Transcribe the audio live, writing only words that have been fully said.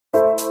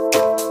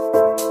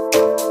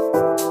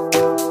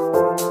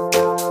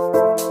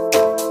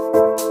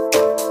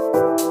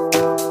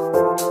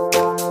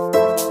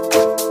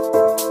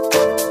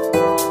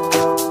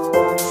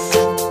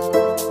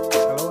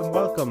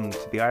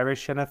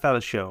Irish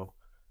NFL show.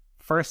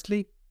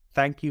 Firstly,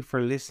 thank you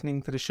for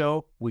listening to the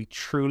show. We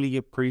truly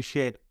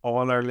appreciate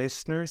all our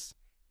listeners.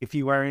 If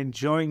you are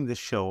enjoying the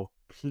show,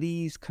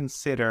 please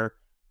consider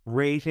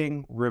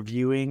rating,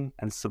 reviewing,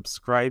 and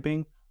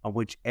subscribing on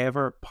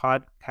whichever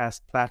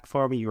podcast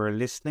platform you are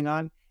listening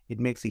on. It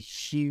makes a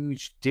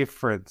huge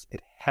difference.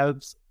 It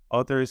helps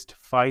others to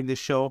find the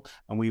show,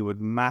 and we would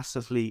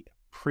massively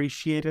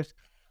appreciate it.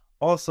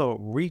 Also,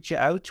 reach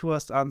out to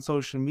us on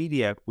social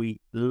media. We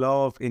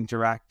love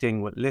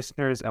interacting with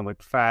listeners and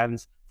with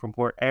fans from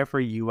wherever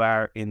you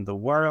are in the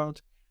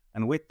world.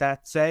 And with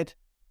that said,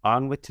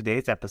 on with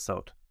today's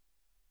episode.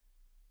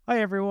 Hi,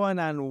 everyone,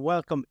 and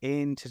welcome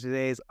into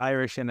today's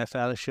Irish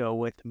NFL show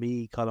with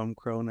me, Colm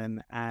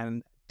Cronin,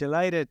 and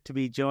delighted to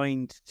be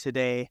joined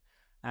today.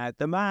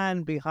 The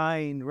man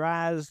behind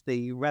RAS,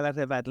 the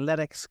Relative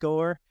Athletic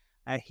Score.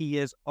 He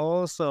is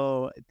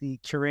also the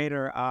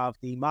curator of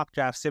the Mock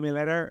Draft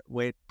Simulator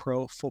with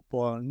Pro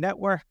Football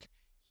Network.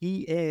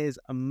 He is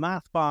a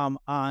math bomb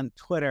on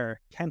Twitter.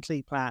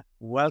 Kentley Platte,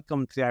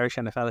 welcome to the Irish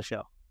NFL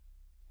show.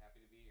 Happy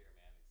to be here,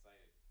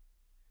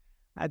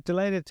 man. Excited.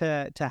 Delighted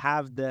to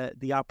have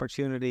the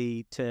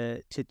opportunity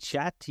to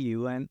chat to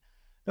you. And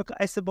look,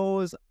 I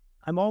suppose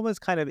I'm always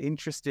kind of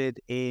interested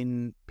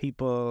in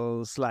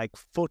people's like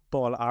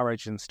football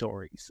origin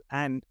stories.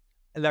 And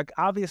like,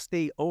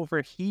 obviously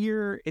over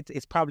here,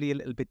 it's probably a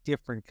little bit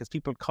different because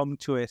people come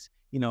to it,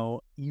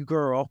 you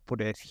grow up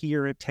with it.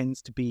 Here, it tends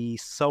to be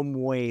some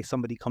way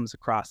somebody comes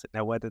across it.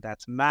 Now, whether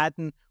that's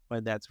Madden,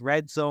 whether that's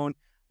Red Zone,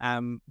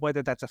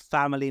 whether that's a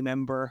family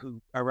member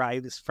who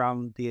arrives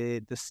from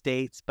the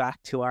States back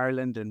to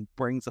Ireland and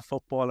brings a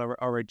football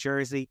or a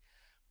jersey.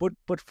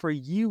 But for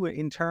you,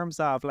 in terms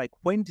of like,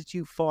 when did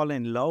you fall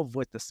in love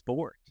with the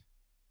sport?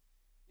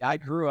 I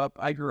grew up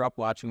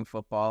watching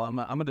football.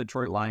 I'm a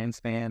Detroit Lions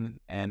fan,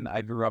 and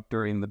I grew up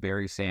during the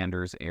Barry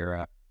Sanders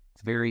era.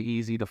 It's very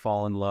easy to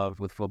fall in love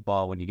with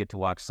football when you get to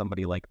watch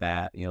somebody like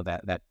that,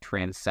 that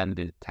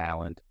transcendent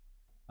talent.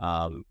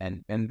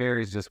 And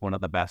Barry's just one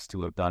of the best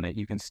to have done it.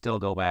 You can still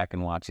go back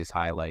and watch his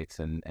highlights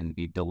and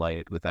be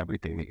delighted with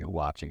everything that you're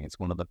watching. It's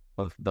one of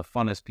the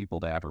funnest people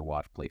to ever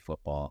watch play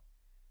football.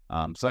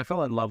 So I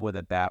fell in love with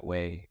it that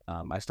way.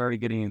 I started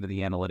getting into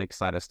the analytics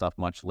side of stuff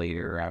much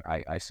later.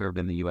 I served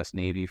in the U.S.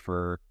 Navy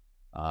for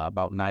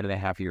about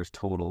 9.5 years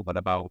total, but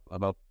about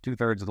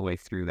 2/3 of the way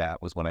through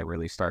that was when I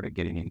really started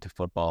getting into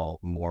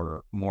football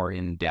more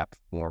in depth,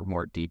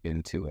 more deep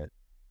into it.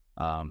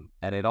 And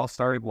it all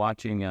started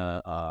watching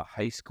a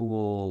high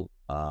school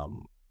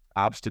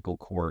obstacle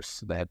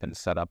course that had been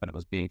set up, and it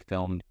was being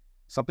filmed.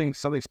 Something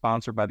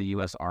sponsored by the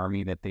U.S.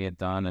 Army that they had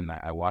done, and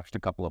I watched a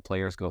couple of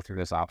players go through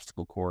this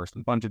obstacle course,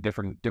 a bunch of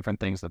different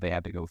things that they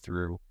had to go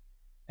through.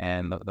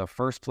 And the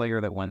first player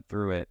that went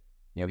through it,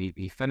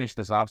 he finished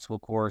this obstacle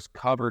course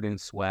covered in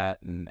sweat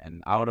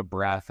and out of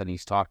breath, and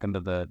he's talking to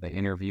the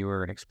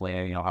interviewer and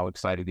explaining, how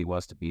excited he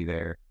was to be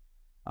there.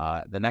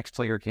 The next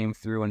player came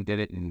through and did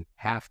it in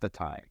half the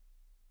time,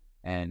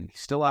 and he's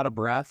still out of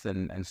breath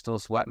and still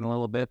sweating a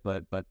little bit,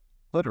 but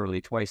literally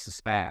twice as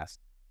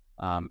fast.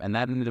 And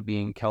that ended up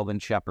being Kelvin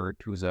Shepard,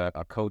 who's a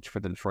coach for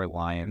the Detroit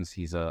Lions.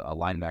 He's a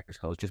linebackers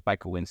coach, just by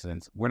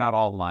coincidence. We're not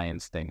all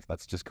Lions things.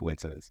 That's just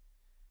coincidence.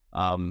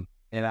 And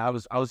I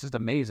was just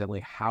amazed at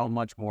like how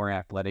much more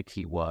athletic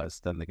he was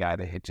than the guy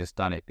that had just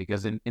done it.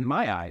 Because in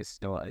my eyes,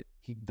 the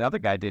other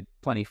guy did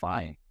plenty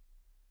fine.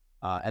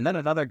 And then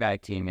another guy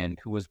came in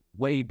who was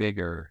way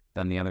bigger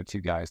than the other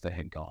two guys that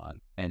had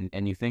gone.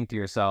 And you think to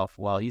yourself,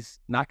 well, he's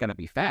not going to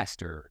be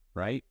faster,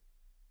 right?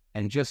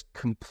 And just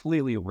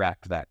completely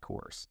wrecked that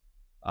course.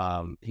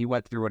 He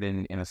went through it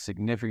in a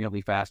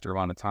significantly faster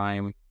amount of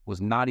time, was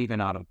not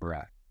even out of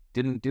breath,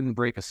 didn't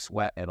break a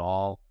sweat at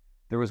all.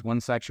 There was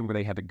one section where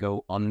they had to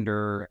go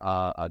under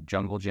a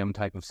jungle gym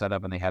type of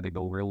setup, and they had to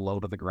go real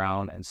low to the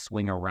ground and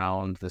swing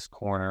around this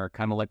corner,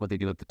 kind of like what they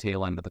do at the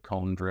tail end of the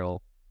cone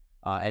drill.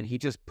 And he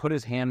just put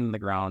his hand in the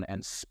ground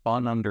and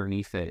spun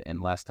underneath it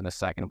in less than a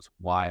second. It was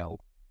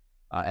wild.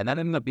 And that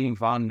ended up being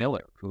Von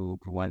Miller, who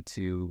went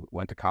to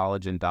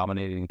college and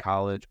dominated in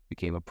college,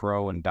 became a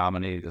pro and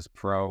dominated as a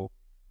pro.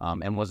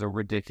 And was a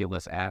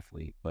ridiculous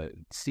athlete. But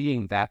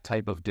seeing that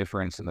type of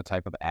difference in the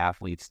type of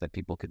athletes that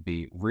people could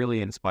be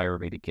really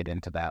inspired me to get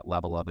into that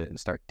level of it and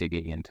start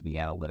digging into the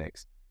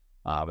analytics.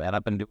 And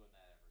I've been doing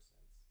that ever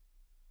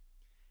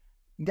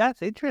since.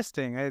 That's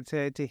interesting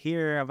to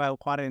hear about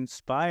what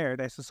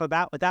inspired us. So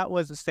that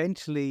was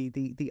essentially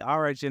the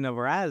origin of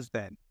RAS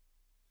then.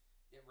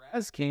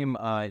 RAS came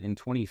in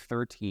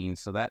 2013,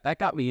 so that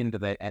got me into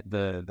the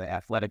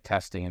athletic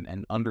testing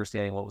and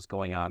understanding what was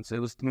going on. So it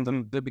was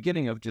the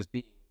beginning of just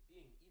being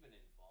even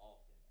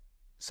involved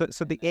in it.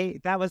 So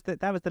that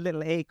was the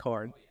little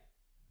acorn. Oh,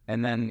 yeah.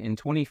 And then in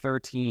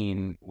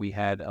 2013, we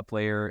had a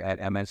player at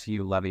MSU,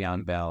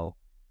 Le'Veon Bell,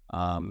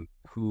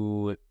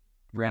 who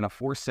ran a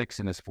 4.6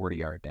 in his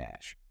 40-yard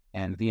dash.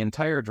 And the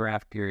entire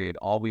draft period,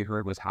 all we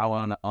heard was how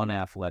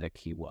unathletic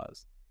he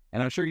was.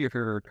 And I'm sure you've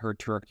heard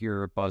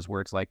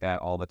buzzwords like that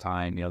all the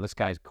time. You know, this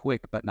guy's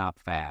quick but not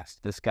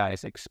fast. This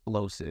guy's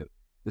explosive.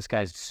 This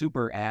guy's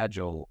super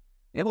agile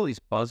They have all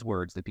these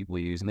buzzwords that people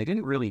use, and they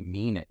didn't really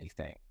mean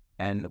anything.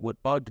 And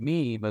what bugged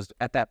me was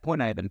at that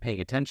point I had been paying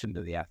attention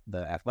to the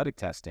athletic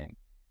testing.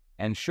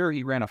 And sure,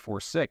 he ran a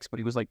 4.6, but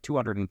he was like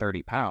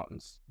 230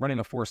 pounds. Running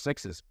a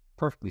 4.6 is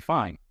perfectly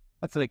fine.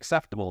 That's an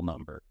acceptable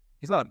number.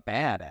 He's not a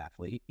bad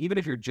athlete. Even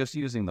if you're just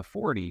using the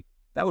 40,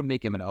 that would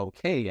make him an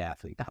okay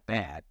athlete, not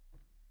bad.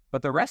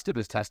 But the rest of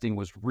his testing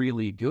was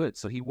really good.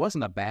 So he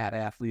wasn't a bad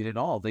athlete at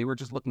all. They were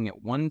just looking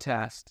at one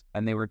test,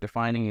 and they were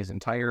defining his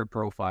entire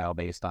profile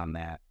based on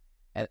that.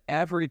 And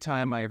every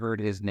time I heard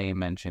his name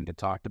mentioned, it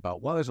talked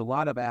about, well, there's a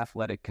lot of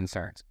athletic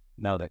concerns.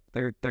 No,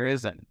 there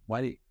isn't.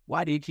 Why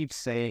do you keep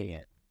saying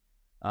it?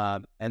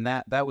 And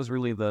that was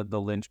really the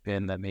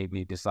linchpin that made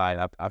me decide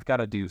I've got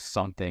to do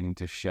something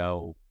to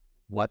show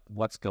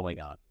what's going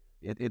on.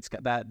 It's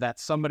that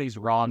somebody's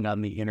wrong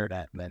on the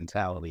internet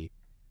mentality,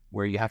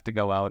 where you have to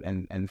go out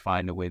and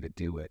find a way to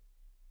do it.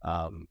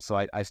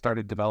 So I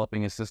started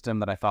developing a system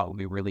that I thought would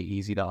be really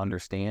easy to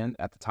understand.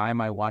 At the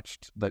time, I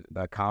watched the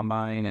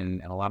combine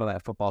and a lot of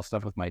that football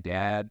stuff with my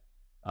dad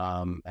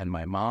and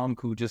my mom,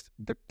 who just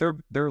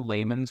they're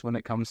layman's when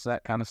it comes to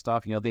that kind of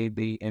stuff. You know,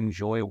 they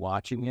enjoy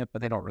watching it,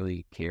 but they don't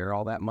really care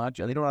all that much,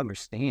 and they don't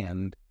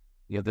understand,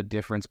 you know, the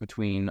difference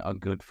between a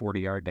good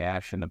 40-yard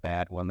dash and a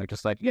bad one. They're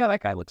just like, yeah,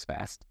 that guy looks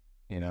fast,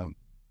 you know.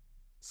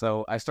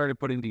 So I started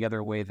putting together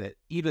a way that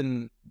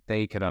even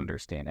they could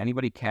understand.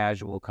 Anybody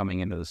casual coming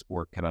into the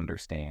sport could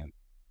understand.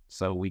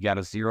 So we got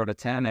a 0 to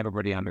 10.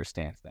 Everybody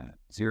understands that.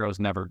 0 is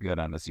never good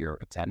on a 0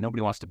 to 10.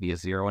 Nobody wants to be a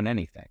 0 in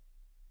anything.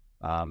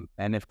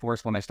 And of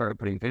course, when I started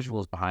putting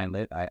visuals behind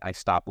it, I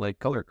stopped like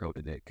color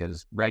coded it,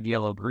 because red,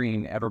 yellow,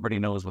 green, everybody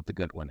knows what the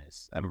good one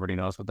is. Everybody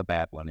knows what the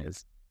bad one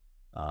is.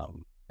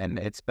 And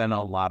it's been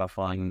a lot of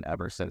fun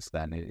ever since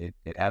then.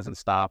 It hasn't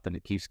stopped, and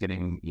it keeps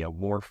getting, you know,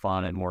 more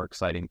fun and more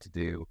exciting to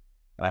do.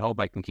 And I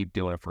hope I can keep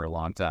doing it for a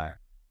long time.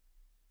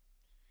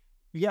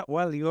 Yeah,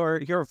 well,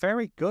 you're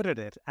very good at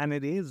it, and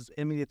it is.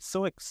 I mean, it's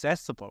so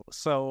accessible.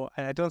 So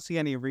I don't see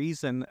any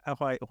reason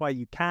why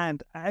you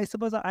can't. I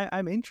suppose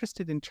I'm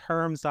interested in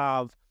terms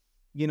of,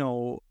 you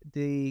know,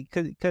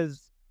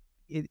 because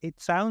it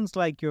sounds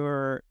like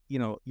you're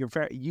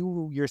very,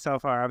 you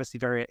yourself are obviously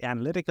very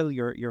analytical.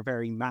 You're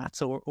very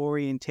maths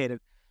orientated.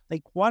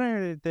 Like, what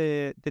are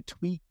the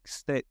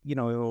tweaks that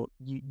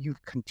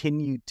you've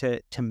continued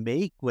to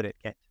make with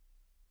it?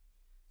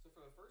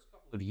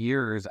 Of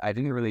years, I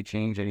didn't really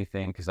change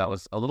anything because I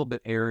was a little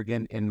bit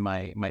arrogant in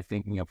my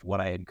thinking of what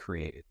I had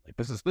created. Like,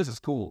 this is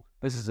cool.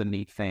 This is a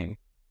neat thing.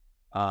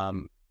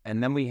 And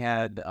then we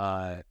had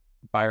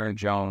Byron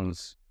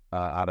Jones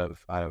out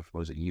of what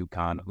was it,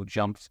 UConn, who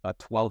jumped a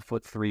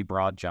 12'3"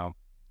 broad jump,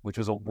 which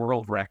was a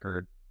world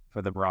record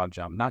for the broad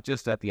jump, not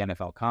just at the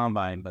NFL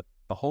Combine, but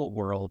the whole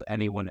world,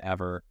 anyone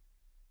ever.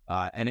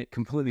 And it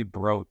completely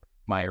broke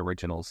my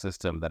original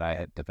system that I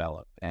had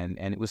developed. And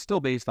it was still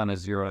based on a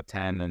 0 to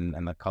 10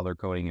 and the color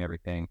coding and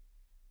everything.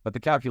 But the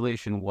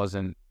calculation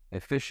wasn't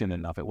efficient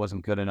enough. It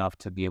wasn't good enough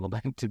to be able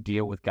to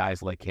deal with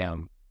guys like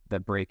him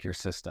that break your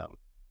system.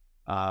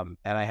 And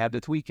I had to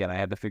tweak it. I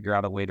had to figure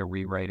out a way to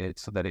rewrite it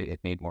so that it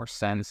made more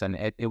sense. And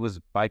it was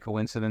by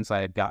coincidence,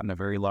 I had gotten a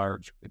very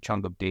large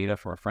chunk of data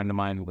from a friend of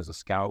mine who was a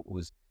scout, who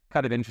was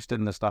kind of interested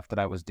in the stuff that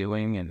I was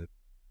doing.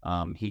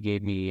 And he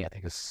gave me, I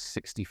think,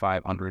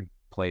 6,500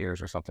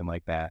 players or something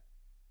like that.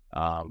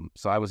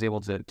 So I was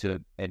able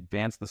to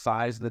advance the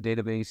size of the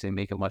database and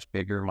make it much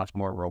bigger, much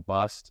more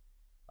robust.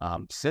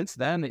 Since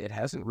then, it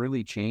hasn't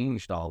really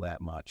changed all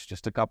that much.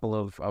 Just a couple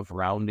of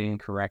rounding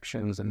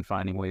corrections and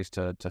finding ways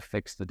to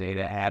fix the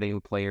data,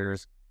 adding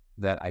players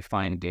that I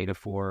find data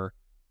for.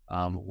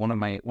 One of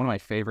my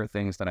favorite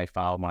things that I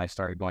found when I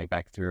started going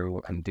back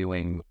through and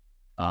doing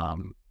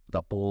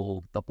the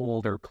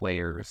older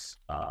players,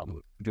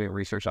 doing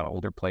research on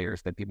older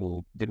players that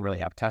people didn't really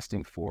have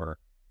testing for,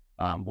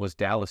 was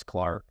Dallas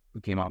Clark, who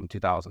came out in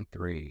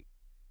 2003.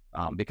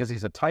 Because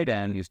he's a tight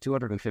end, he's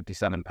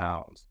 257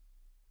 pounds.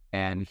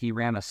 And he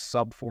ran a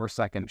sub 4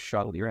 second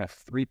shuttle. He ran a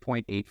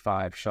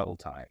 3.85 shuttle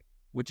time,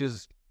 which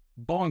is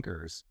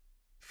bonkers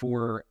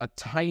for a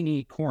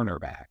tiny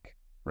cornerback,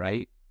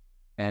 right?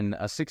 And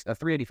a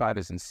 385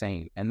 is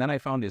insane. And then I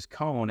found his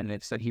cone, and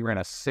it said he ran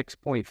a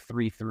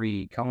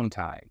 6.33 cone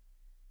time,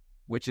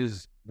 which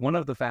is one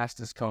of the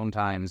fastest cone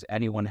times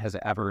anyone has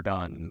ever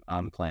done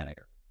on planet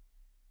Earth.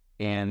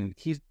 And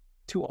he's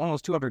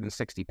almost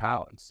 260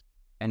 pounds.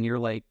 And you're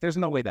like, there's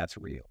no way that's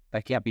real.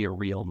 That can't be a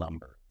real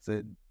number.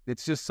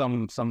 It's just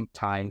some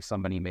time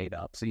somebody made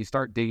up. So you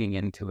start digging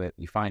into it.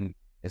 You find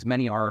as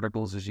many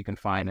articles as you can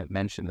find that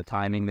mention the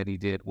timing that he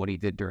did, what he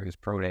did during his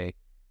pro day.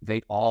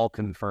 They all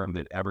confirmed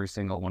it. Every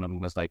single one of them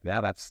was like, yeah,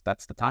 that's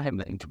the time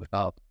that he took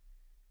up.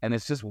 And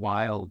it's just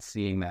wild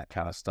seeing that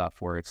kind of stuff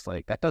where it's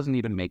like, that doesn't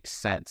even make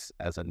sense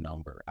as a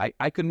number.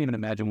 I couldn't even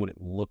imagine what it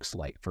looks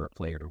like for a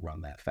player to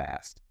run that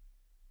fast.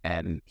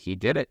 And he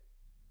did it.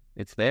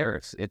 It's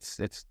there.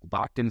 It's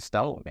locked in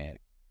stone, man.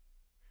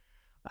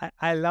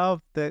 I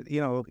love that,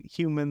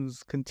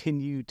 humans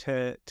continue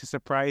to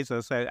surprise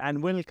us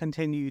and will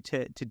continue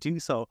to do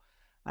so.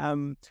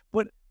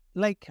 But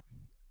like,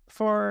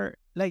 for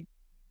like,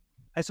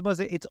 I suppose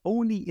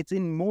it's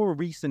in more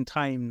recent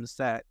times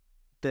that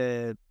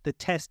the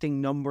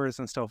testing numbers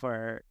and stuff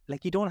are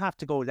like, you don't have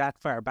to go that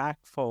far back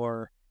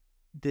for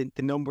the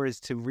numbers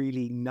to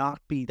really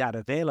not be that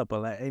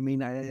available. I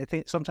mean, I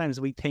think sometimes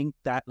we think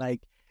that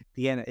like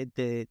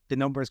the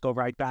numbers go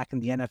right back,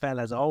 and the NFL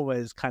has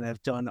always kind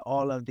of done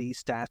all of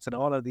these stats and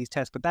all of these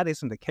tests, but that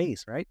isn't the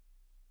case, right?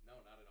 No,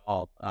 not at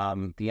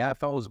all. The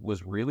NFL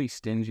was really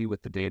stingy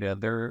with the data.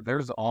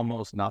 There's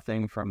almost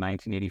nothing from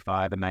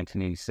 1985 and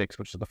 1986,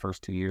 which are the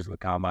first 2 years of the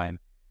combine.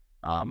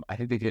 I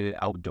think they did it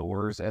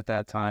outdoors at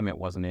that time. It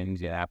wasn't in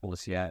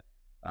Indianapolis yet,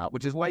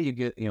 which is why you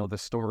get, the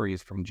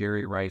stories from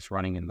Jerry Rice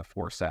running in the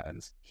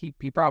 4.7s.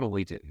 He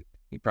probably didn't.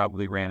 He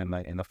probably ran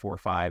in the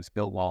 4.5s.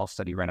 Bill Walsh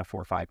said he ran a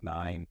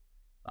 4.59,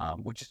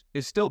 which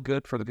is still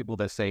good for the people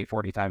that say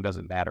 40 time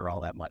doesn't matter all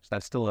that much.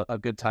 That's still a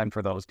good time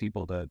for those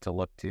people to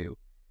look to.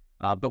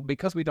 But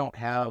because we don't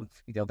have,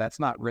 that's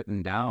not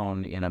written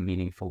down in a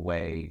meaningful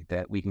way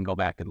that we can go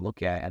back and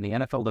look at, and the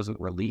NFL doesn't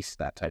release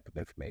that type of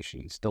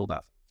information. Still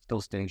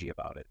stingy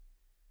about it.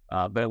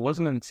 But it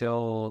wasn't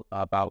until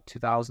about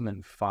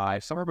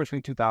 2005, somewhere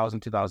between 2000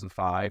 and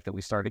 2005, that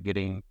we started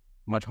getting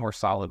much more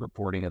solid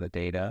reporting of the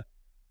data.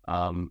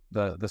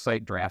 The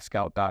site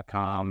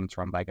draftscout.com, it's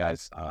run by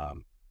guys,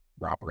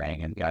 Rob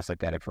Rang and guys like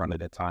that have run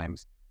it at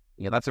times.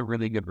 That's a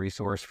really good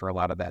resource for a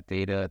lot of that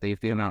data. They've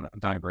done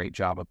a great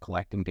job of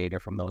collecting data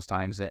from those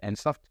times and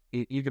stuff.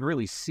 You can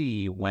really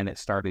see when it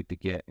started to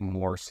get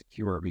more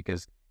secure,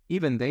 because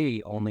even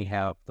they only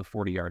have the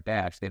 40-yard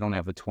dash. They don't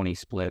have the 20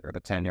 split or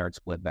the 10-yard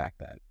split back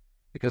then,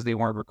 because they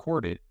weren't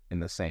recorded in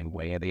the same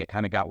way. They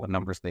kind of got what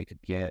numbers they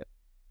could get.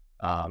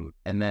 And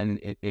then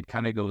it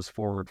kind of goes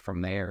forward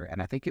from there.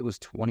 And I think it was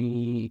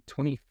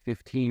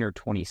 2015 or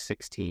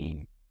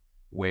 2016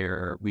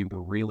 where we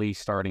were really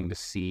starting to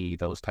see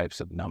those types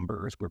of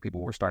numbers, where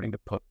people were starting to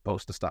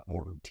post the stuff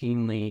more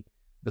routinely.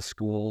 The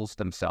schools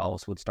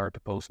themselves would start to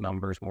post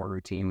numbers more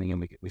routinely,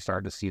 and we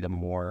started to see them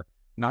more,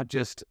 not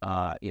just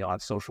on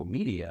social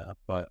media,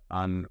 but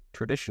on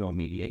traditional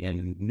media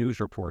and news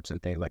reports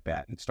and things like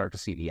that, and start to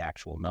see the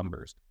actual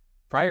numbers.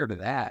 Prior to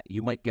that,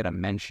 you might get a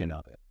mention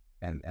of it,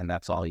 and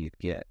that's all you'd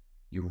get.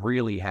 You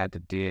really had to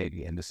dig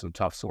into some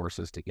tough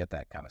sources to get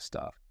that kind of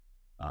stuff.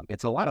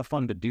 It's a lot of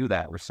fun to do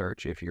that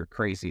research if you're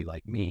crazy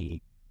like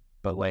me,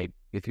 but like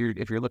if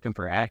you're looking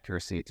for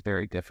accuracy, it's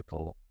very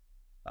difficult.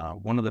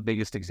 One of the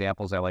biggest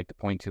examples I like to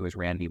point to is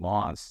Randy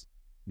Moss,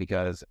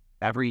 because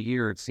every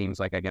year it seems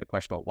like I get a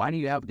question about, why do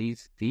you have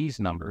these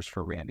numbers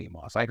for Randy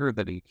Moss? I heard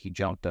that he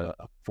jumped a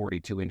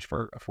 42-inch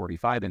vert, a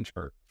 45-inch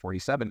vert,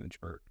 47-inch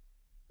vert.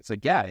 It's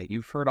like, yeah,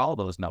 you've heard all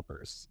those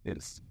numbers.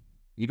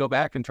 You go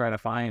back and try to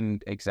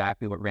find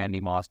exactly what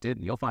Randy Moss did,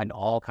 and you'll find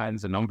all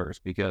kinds of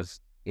numbers,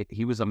 because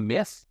he was a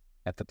myth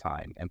at the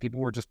time, and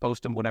people were just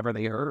posting whatever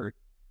they heard.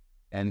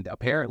 And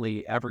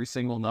apparently every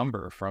single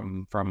number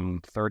from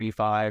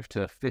 35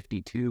 to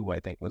 52, I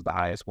think was the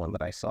highest one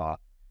that I saw,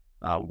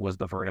 was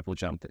the vertical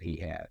jump that he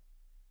had.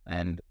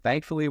 And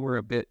thankfully we're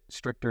a bit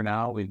stricter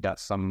now. We've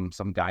got some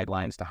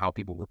guidelines to how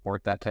people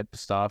report that type of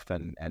stuff.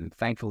 And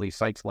thankfully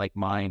sites like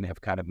mine have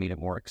kind of made it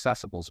more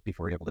accessible, so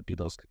people are able to do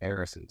those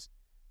comparisons.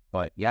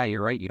 But yeah,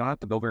 you're right. You don't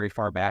have to go very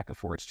far back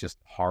before it's just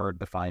hard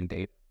to find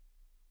data.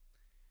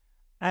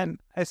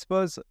 And I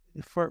suppose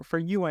for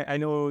you, I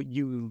know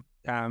you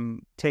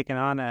taken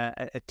on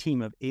a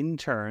team of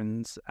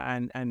interns,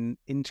 and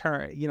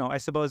intern, I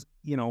suppose,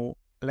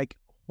 like,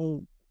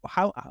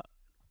 how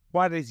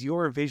what is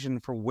your vision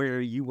for where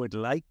you would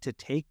like to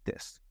take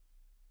this?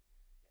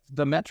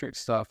 The metric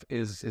stuff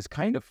is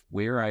kind of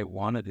where I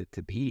wanted it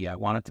to be. I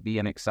want it to be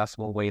an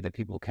accessible way that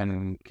people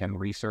can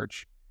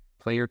research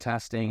player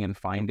testing and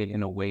find it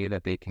in a way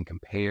that they can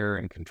compare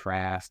and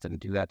contrast and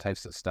do that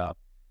types of stuff.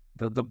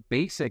 The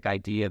basic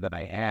idea that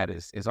I had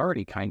is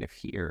already kind of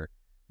here.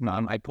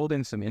 I pulled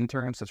in some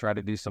interns to try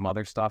to do some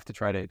other stuff to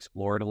try to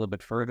explore it a little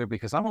bit further,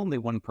 because I'm only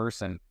one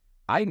person.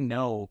 I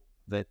know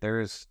that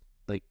there's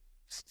like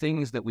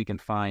things that we can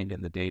find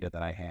in the data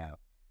that I have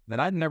that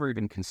I'd never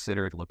even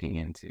considered looking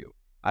into.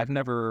 I've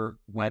never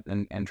went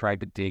and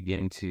tried to dig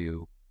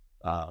into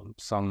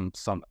some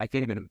I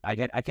can't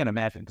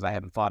imagine, because I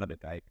haven't thought of it,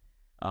 right?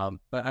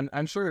 But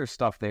I'm sure there's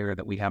stuff there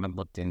that we haven't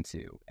looked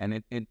into.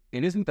 And it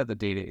isn't that the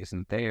data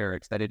isn't there,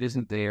 it's that it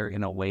isn't there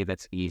in a way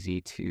that's easy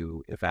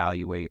to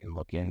evaluate and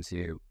look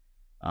into.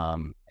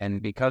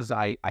 And because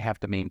I have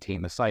to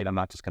maintain the site, I'm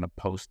not just going to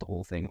post the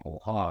whole thing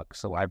whole hog.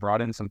 So I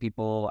brought in some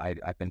people.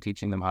 I've been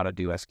teaching them how to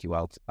do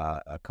SQL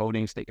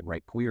coding so they can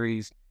write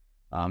queries.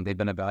 They've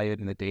been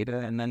evaluating the data,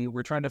 and then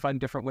we're trying to find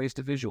different ways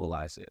to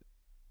visualize it.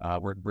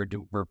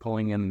 We're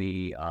pulling in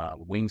the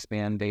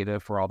wingspan data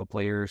for all the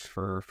players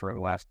for the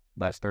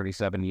last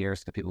 37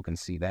 years, so people can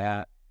see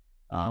that.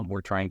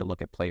 We're trying to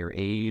look at player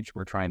age.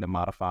 We're trying to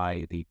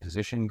modify the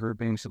position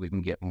grouping so we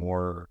can get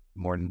more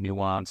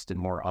nuanced and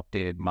more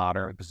updated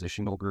modern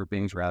positional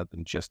groupings rather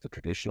than just the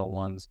traditional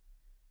ones.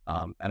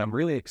 And I'm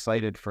really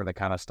excited for the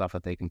kind of stuff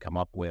that they can come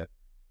up with,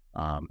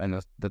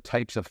 and the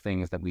types of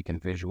things that we can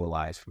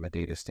visualize from a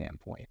data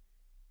standpoint.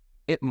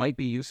 it might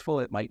be useful,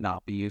 it might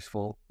not be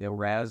useful. You know,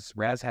 RAS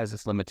has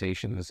its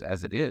limitations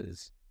as it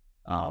is,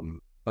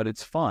 but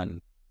it's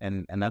fun,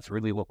 and that's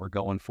really what we're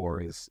going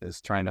for is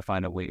trying to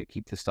find a way to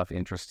keep this stuff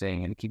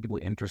interesting and keep people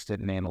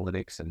interested in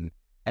analytics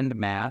and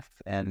math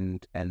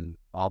and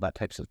all that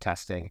types of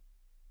testing.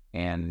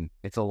 And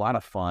it's a lot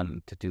of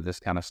fun to do this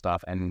kind of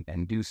stuff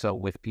and do so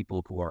with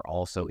people who are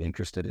also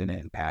interested in it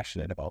and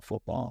passionate about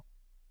football.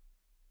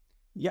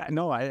 Yeah,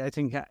 no, I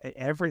think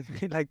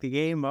everything like the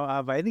game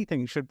of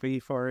anything should be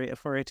for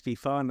it to be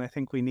fun. I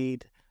think we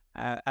need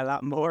a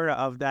lot more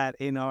of that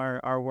in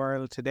our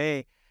world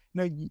today.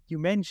 Now, you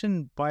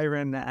mentioned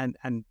Byron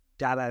and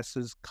Dallas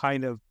as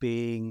kind of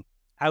being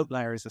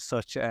outliers as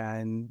such,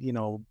 and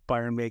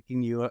Byron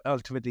making you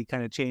ultimately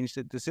kind of change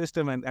the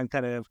system and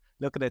kind of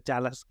looking at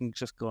Dallas and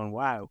just going,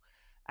 wow.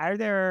 Are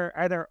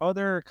there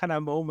other kind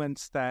of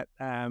moments that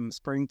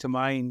spring to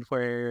mind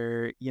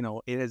where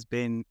it has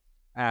been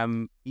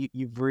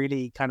you've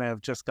really kind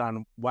of just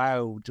gone,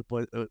 wow,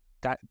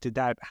 did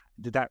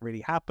that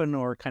really happen,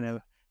 or kind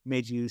of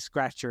made you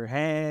scratch your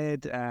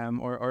head,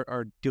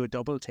 or do a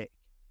double take?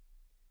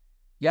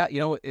 Yeah,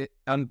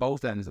 on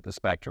both ends of the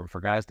spectrum,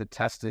 for guys that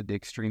tested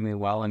extremely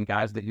well and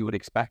guys that you would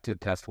expect to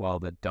test well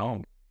that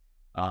don't.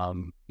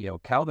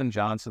 Calvin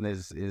Johnson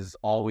is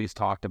always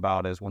talked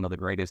about as one of the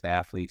greatest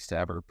athletes to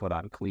ever put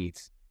on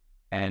cleats.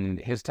 And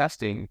his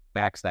testing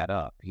backs that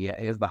up. He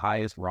has the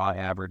highest raw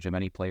average of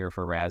any player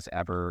for RAS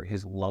ever.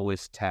 His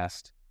lowest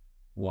test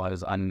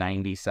was a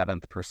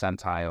 97th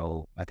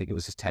percentile. I think it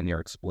was his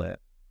 10-yard split.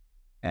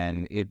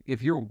 And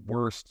if your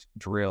worst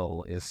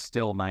drill is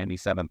still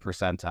 97th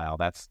percentile,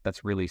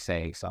 that's really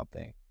saying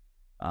something.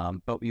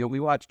 But we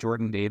watched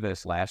Jordan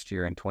Davis last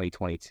year in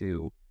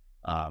 2022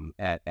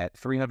 at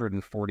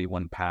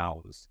 341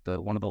 pounds,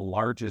 one of the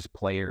largest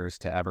players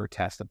to ever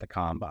test at the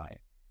combine.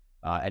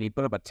 And he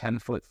put up a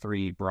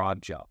 10'3"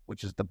 broad jump,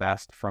 which is the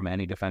best from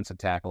any defensive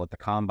tackle at the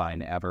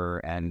combine ever,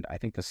 and I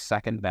think the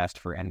second best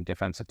for any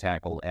defensive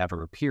tackle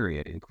ever,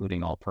 period,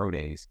 including all pro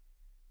days.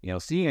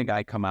 Seeing a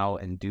guy come out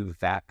and do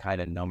that kind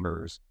of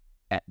numbers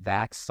at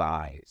that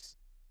size,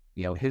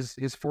 his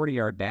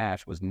 40-yard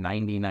dash was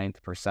 99th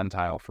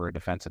percentile for a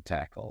defensive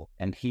tackle,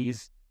 and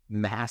he's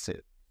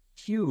massive,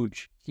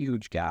 huge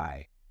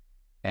guy.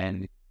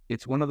 And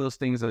it's one of those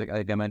things that,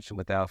 like I mentioned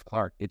with Dallas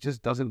Clark, it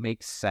just doesn't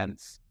make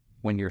sense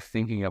when you're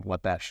thinking of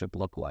what that should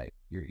look like.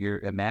 You're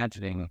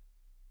imagining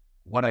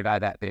what a guy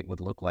that big would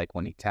look like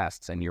when he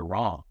tests, and you're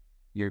wrong.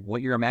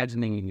 What you're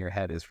imagining in your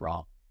head is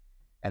wrong.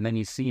 And then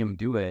you see him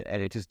do it,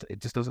 and it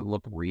just doesn't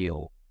look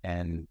real,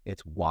 and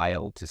it's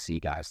wild to see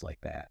guys like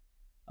that.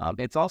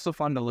 It's also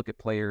fun to look at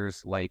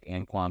players like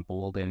Anquan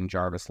Boldin and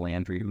Jarvis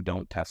Landry who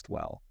don't test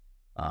well.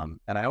 And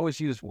I always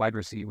use wide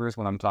receivers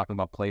when I'm talking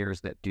about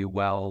players that do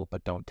well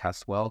but don't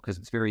test well, because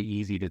it's very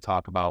easy to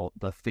talk about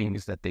the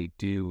things that they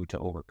do to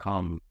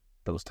overcome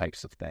those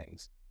types of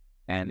things.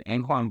 And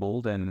Anquan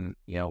Boldin,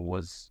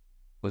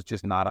 was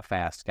just not a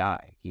fast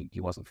guy. He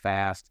wasn't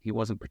fast. He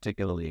wasn't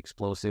particularly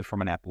explosive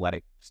from an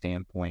athletic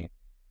standpoint.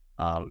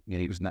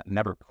 He was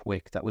never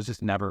quick. That was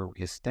just never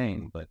his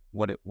thing. But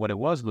what it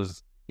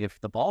was if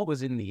the ball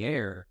was in the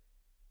air,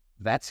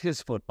 that's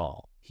his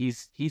football.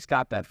 He's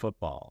got that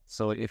football.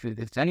 So if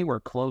it's anywhere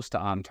close to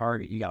on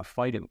target, you got to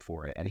fight him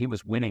for it. And he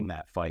was winning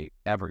that fight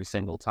every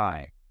single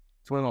time.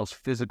 It's one of the most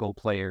physical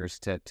players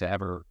to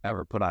ever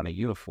put on a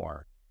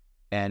uniform.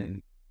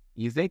 And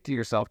you think to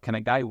yourself, can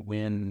a guy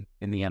win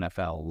in the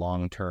NFL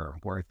long term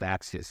where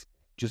that's his,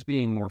 just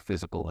being more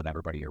physical than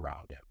everybody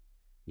around him?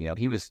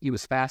 He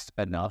was fast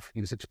enough.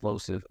 He was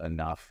explosive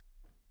enough.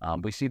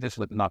 We see this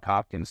with Nuck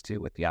Hopkins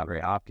too, with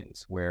DeAndre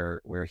Hopkins,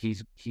 where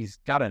he's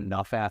got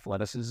enough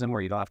athleticism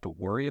where you don't have to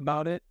worry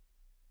about it.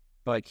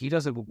 But he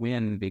doesn't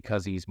win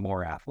because he's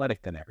more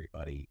athletic than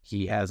everybody.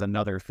 He has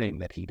another thing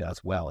that he does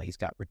well. He's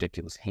got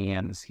ridiculous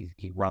hands.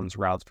 He runs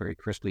routes very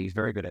crisply. He's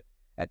very good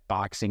at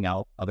boxing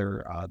out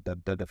other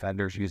the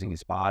defenders using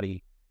his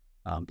body.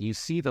 You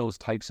see those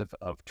types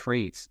of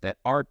traits that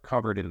aren't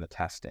covered in the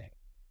testing.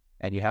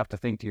 And you have to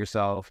think to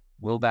yourself,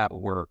 will that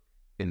work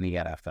in the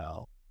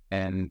NFL?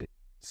 And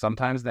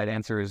sometimes that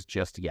answer is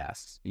just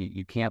yes.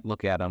 You can't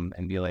look at him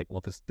and be like,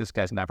 well, this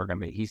guy's never going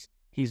to be.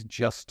 He's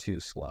just too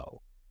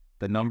slow.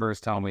 The numbers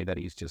tell me that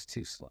he's just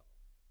too slow.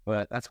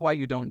 But that's why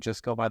you don't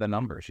just go by the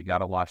numbers. You got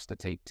to watch the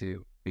tape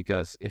too,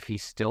 because if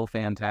he's still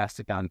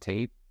fantastic on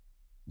tape,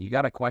 you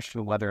got to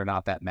question whether or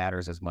not that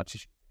matters as much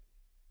as you.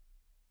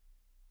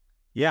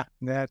 Yeah,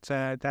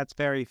 that's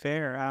very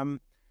fair.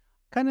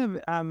 Kind of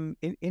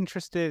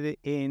interested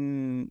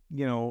in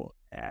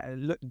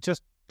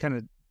just kind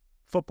of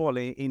football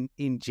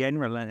in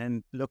general,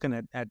 and looking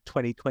at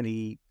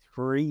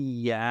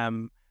 2023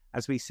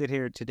 as we sit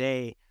here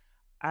today.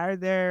 Are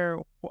there,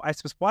 I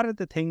suppose, what are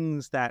the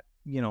things that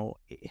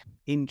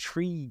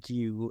intrigue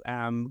you,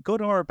 good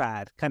or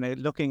bad? Kind of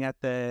looking at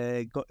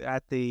the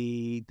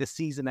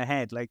season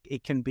ahead. Like,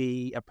 it can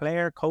be a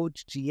player,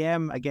 coach,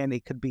 GM. Again,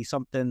 it could be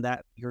something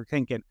that you're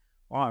thinking,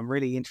 "Oh, I'm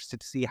really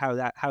interested to see how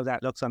that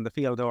looks on the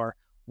field," or,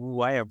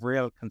 "Ooh, I have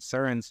real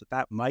concerns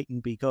that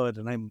mightn't be good,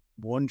 and I'm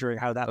wondering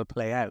how that'll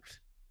play out."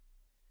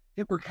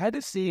 we're kind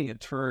of seeing a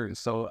turn.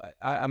 So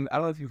I don't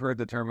know if you've heard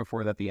the term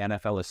before that the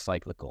NFL is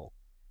cyclical.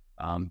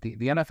 The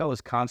NFL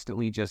is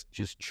constantly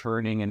just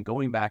churning and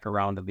going back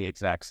around to the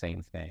exact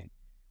same thing.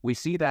 We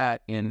see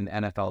that in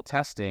NFL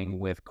testing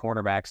with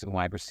cornerbacks and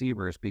wide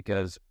receivers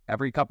because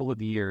every couple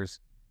of years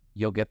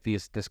you'll get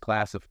this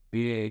class of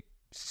big,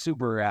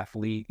 super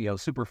athlete,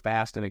 super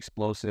fast and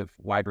explosive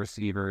wide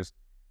receivers.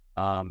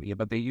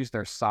 But they use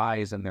their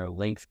size and their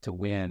length to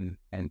win,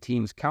 and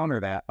teams counter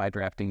that by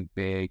drafting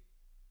big,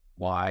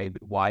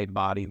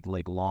 wide-bodied,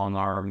 like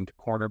long-armed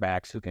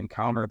cornerbacks who can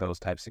counter those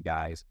types of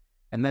guys.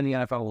 And then the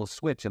NFL will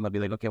switch and they'll be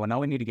like, okay, well, now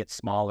we need to get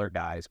smaller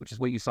guys, which is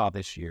what you saw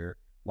this year.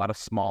 A lot of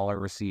smaller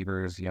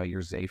receivers,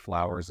 your Zay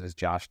Flowers, as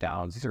Josh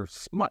Downs. These are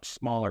much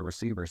smaller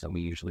receivers than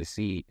we usually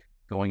see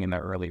going in the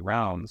early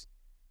rounds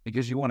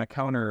because you want to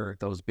counter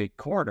those big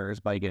corners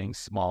by getting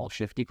small,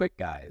 shifty, quick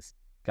guys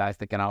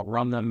that can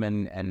outrun them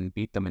and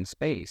beat them in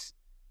space.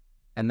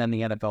 And then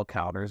the NFL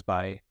counters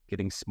by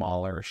getting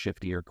smaller,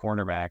 shiftier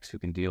cornerbacks who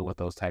can deal with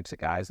those types of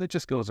guys. It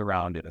just goes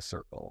around in a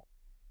circle.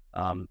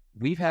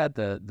 We've had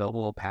the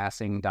little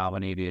passing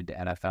dominated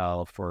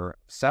NFL for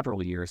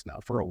several years now,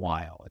 for a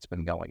while. It's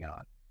been going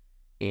on.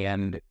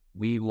 And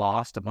we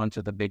lost a bunch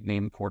of the big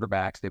name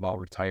quarterbacks. They've all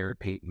retired.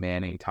 Peyton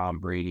Manning, Tom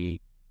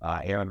Brady,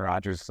 Aaron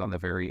Rodgers is on the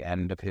very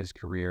end of his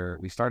career.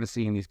 We started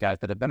seeing these guys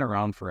that have been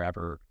around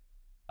forever,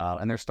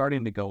 and they're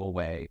starting to go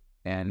away.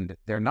 And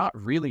they're not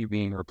really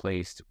being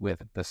replaced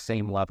with the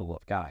same level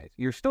of guys.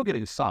 You're still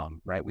getting some,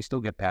 right? We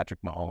still get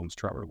Patrick Mahomes,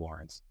 Trevor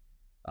Lawrence.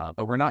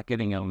 But we're not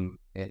getting them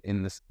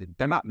in this.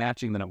 They're not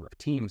matching the number of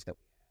teams that we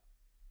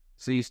have.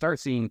 So you start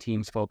seeing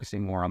teams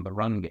focusing more on the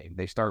run game.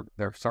 They start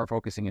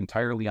focusing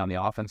entirely on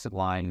the offensive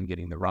line and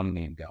getting the run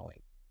game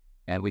going.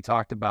 And we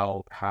talked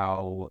about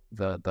how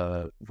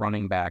the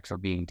running backs are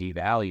being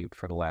devalued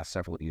for the last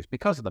several years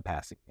because of the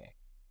passing game.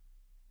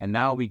 And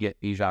now we get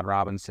Bijan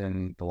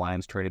Robinson. The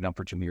Lions traded up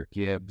for Jahmyr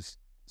Gibbs.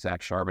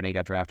 Zach Charbonnet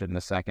got drafted in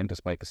the second,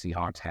 despite the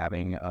Seahawks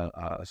having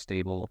a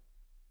stable.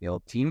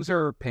 Teams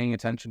are paying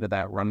attention to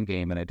that run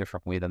game in a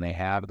different way than they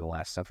have in the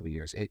last several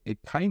years. It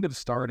kind of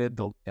started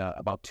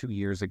about 2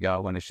 years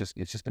ago, and it's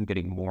just been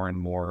getting more and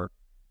more.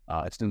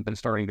 It's been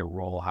starting to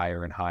roll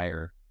higher and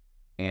higher,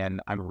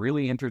 and I'm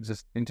really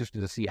interested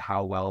to see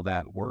how well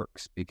that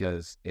works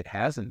because it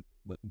hasn't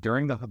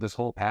during this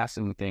whole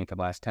passing thing for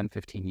the last 10,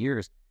 15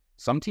 years.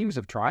 Some teams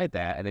have tried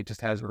that, and it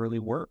just hasn't really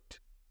worked,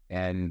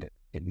 and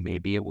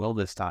maybe it will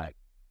this time.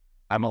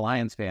 I'm a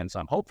Lions fan, so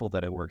I'm hopeful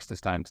that it works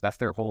this time because that's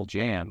their whole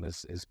jam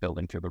is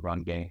building through the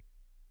run game.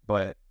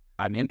 But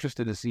I'm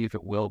interested to see if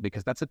it will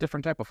because that's a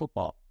different type of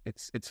football.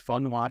 It's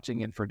fun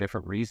watching it for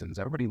different reasons.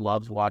 Everybody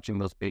loves watching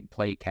those big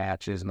play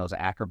catches and those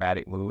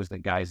acrobatic moves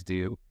that guys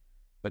do.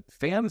 But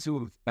fans who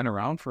have been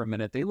around for a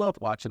minute, they love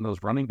watching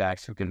those running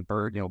backs who can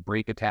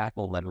break a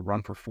tackle and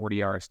run for 40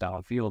 yards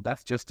downfield.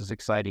 That's just as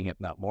exciting, if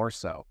not more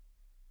so.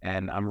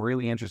 And I'm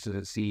really interested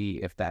to see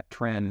if that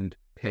trend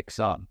picks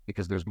up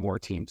because there's more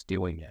teams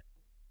doing it.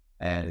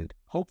 And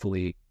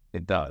hopefully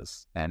it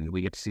does. And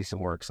we get to see some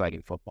more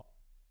exciting football.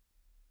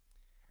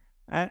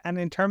 And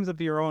in terms of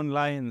your own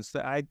Lions,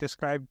 I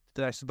described,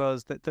 I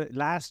suppose, that the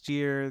last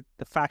year,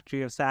 the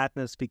Factory of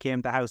Sadness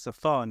became the House of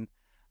Fun.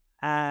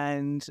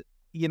 And,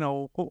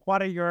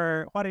 what are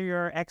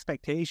your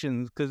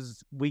expectations?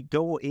 Because we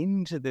go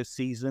into this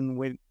season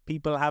with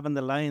people having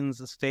the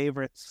Lions as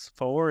favorites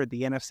for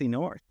the NFC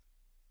North.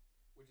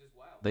 Which is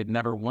wild. They've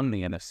never won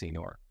the NFC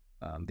North.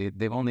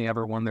 They've only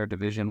ever won their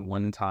division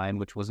one time,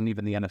 which wasn't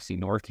even the NFC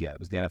North yet. It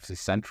was the NFC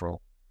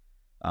Central.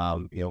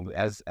 As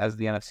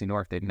the NFC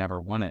North, they'd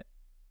never won it.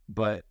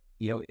 But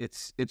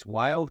it's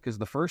wild because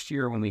the first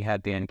year when we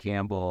had Dan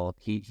Campbell,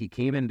 he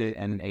came into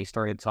and he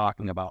started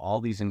talking about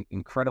all these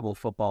incredible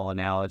football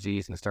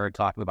analogies and started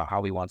talking about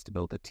how he wants to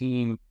build a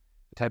team,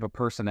 the type of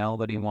personnel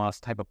that he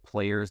wants, type of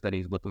players that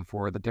he's looking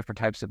for, the different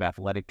types of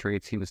athletic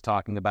traits he was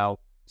talking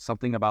about,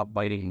 something about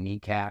biting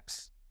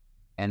kneecaps,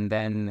 and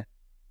then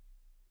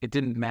it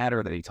didn't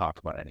matter that he talked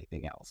about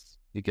anything else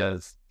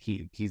because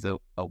he's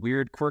a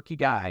weird, quirky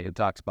guy who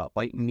talks about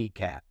biting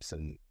kneecaps.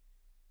 And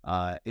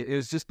it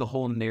was just the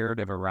whole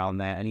narrative around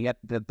that. And yet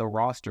the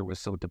roster was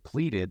so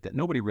depleted that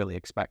nobody really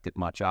expected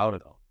much out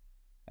of them.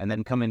 And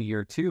then coming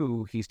year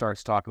two, he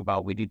starts talking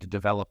about we need to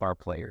develop our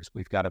players.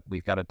 We've got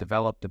to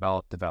develop.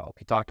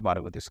 He talked about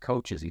it with his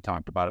coaches. He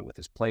talked about it with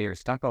his players.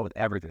 He talked about it with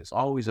everything. It's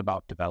always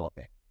about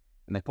developing.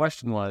 And the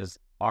question was,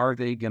 are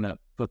they going to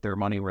put their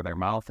money where their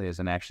mouth is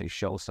and actually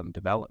show some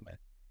development?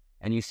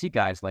 And you see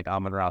guys like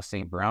Amon-Ra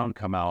St. Brown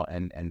come out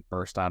and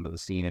burst onto the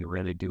scene and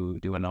really do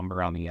a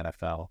number on the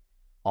NFL.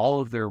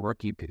 All of their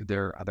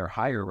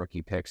higher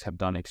rookie picks have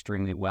done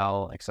extremely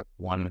well, except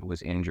one who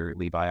was injured,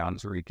 Levi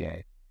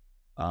Onwuzurike.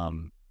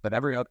 But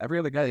every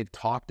other guy they've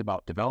talked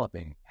about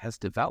developing has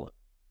developed.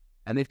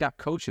 And they've got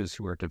coaches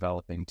who are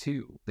developing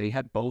too. They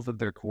had both of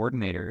their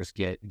coordinators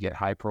get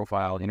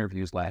high-profile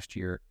interviews last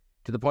year,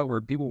 to the point where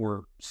people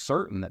were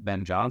certain that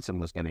Ben Johnson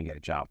was going to get a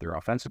job, their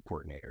offensive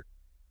coordinator.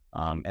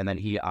 And then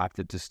he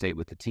opted to stay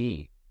with the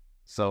team.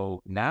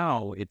 So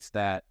now it's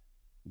that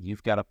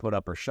you've got to put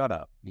up or shut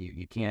up.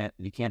 You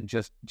can't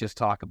just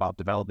talk about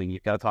developing.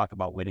 You've got to talk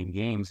about winning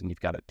games, and you've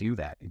got to do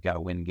that. You've got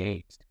to win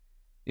games.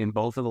 In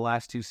both of the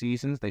last 2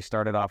 seasons, they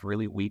started off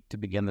really weak to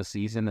begin the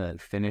season and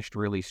finished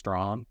really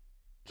strong.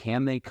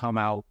 Can they come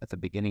out at the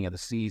beginning of the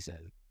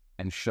season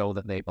and show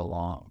that they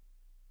belong?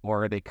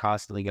 Or are they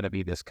constantly going to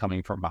be this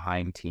coming from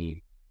behind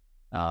team?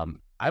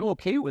 I'm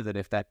okay with it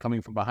if that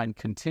coming from behind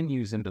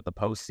continues into the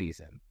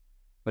postseason.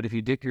 But if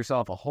you dig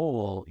yourself a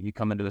hole, you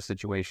come into a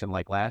situation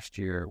like last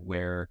year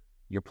where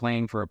you're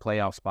playing for a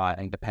playoff spot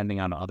and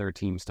depending on other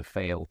teams to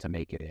fail to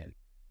make it in.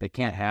 They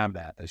can't have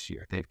that this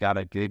year. They've got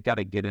to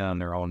get in on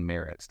their own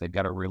merits. They've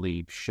got to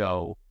really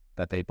show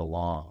that they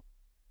belong.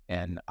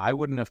 And I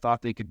wouldn't have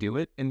thought they could do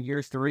it in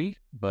year 3,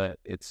 but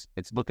it's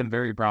looking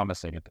very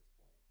promising at this point.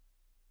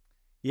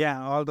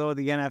 Yeah, although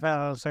the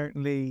NFL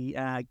certainly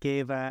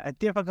gave a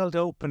difficult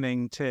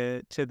opening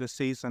to the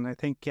season. I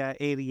think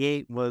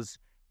 88 was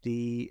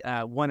the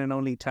one and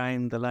only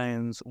time the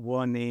Lions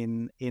won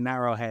in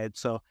Arrowhead.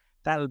 So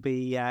that'll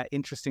be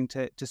interesting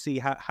to see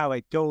how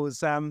it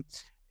goes.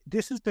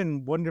 This has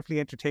been wonderfully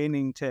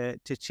entertaining to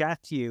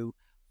chat to you.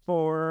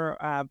 For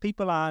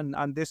people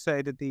on this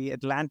side of the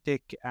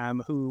Atlantic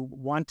who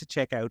want to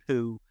check out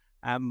who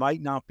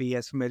might not be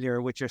as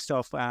familiar with your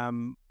stuff,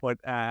 but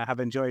have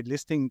enjoyed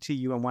listening to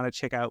you and want to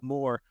check out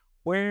more,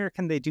 where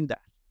can they do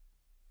that?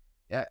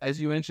 Yeah, as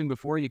you mentioned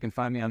before, you can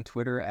find me on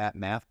Twitter at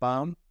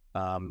MathBomb.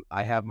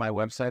 I have my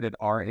website at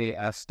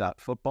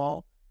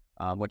ras.football,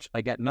 which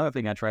I got another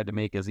thing I tried to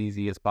make as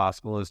easy as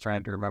possible is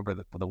trying to remember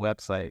the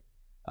website.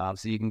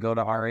 So you can go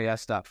to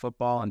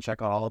ras.football and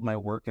check out all of my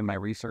work and my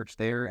research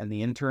there. And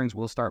the interns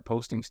will start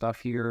posting stuff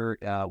here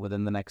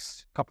within the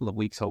next couple of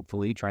weeks,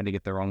 hopefully, trying to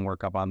get their own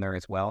work up on there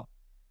as well.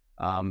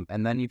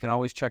 And then you can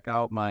always check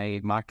out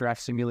my mock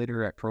draft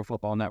simulator at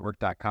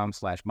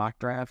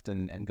profootballnetwork.com/mockdraft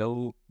and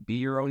go be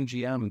your own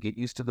GM and get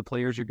used to the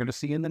players you're going to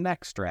see in the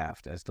next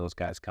draft as those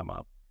guys come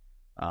up.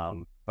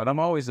 But I'm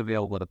always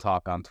available to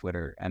talk on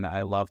Twitter, and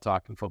I love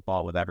talking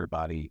football with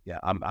everybody. Yeah,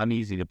 I'm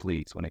easy to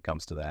please when it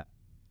comes to that.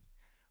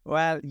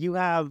 Well, you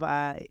have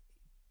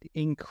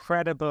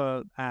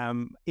incredible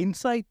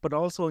insight, but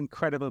also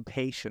incredible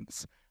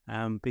patience.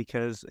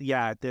 Because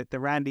the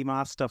Randy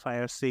Moss stuff I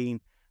have seen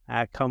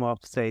come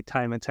up, say,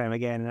 time and time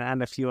again,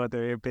 and a few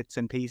other bits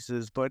and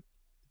pieces. But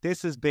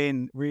this has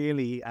been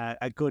really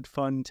a good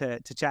fun to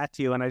chat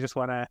to you, and I just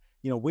want to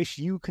wish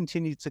you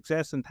continued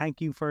success and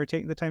thank you for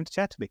taking the time to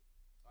chat to me.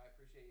 I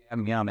appreciate you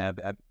having me on.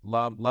 I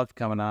loved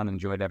coming on,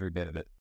 enjoyed every bit of it.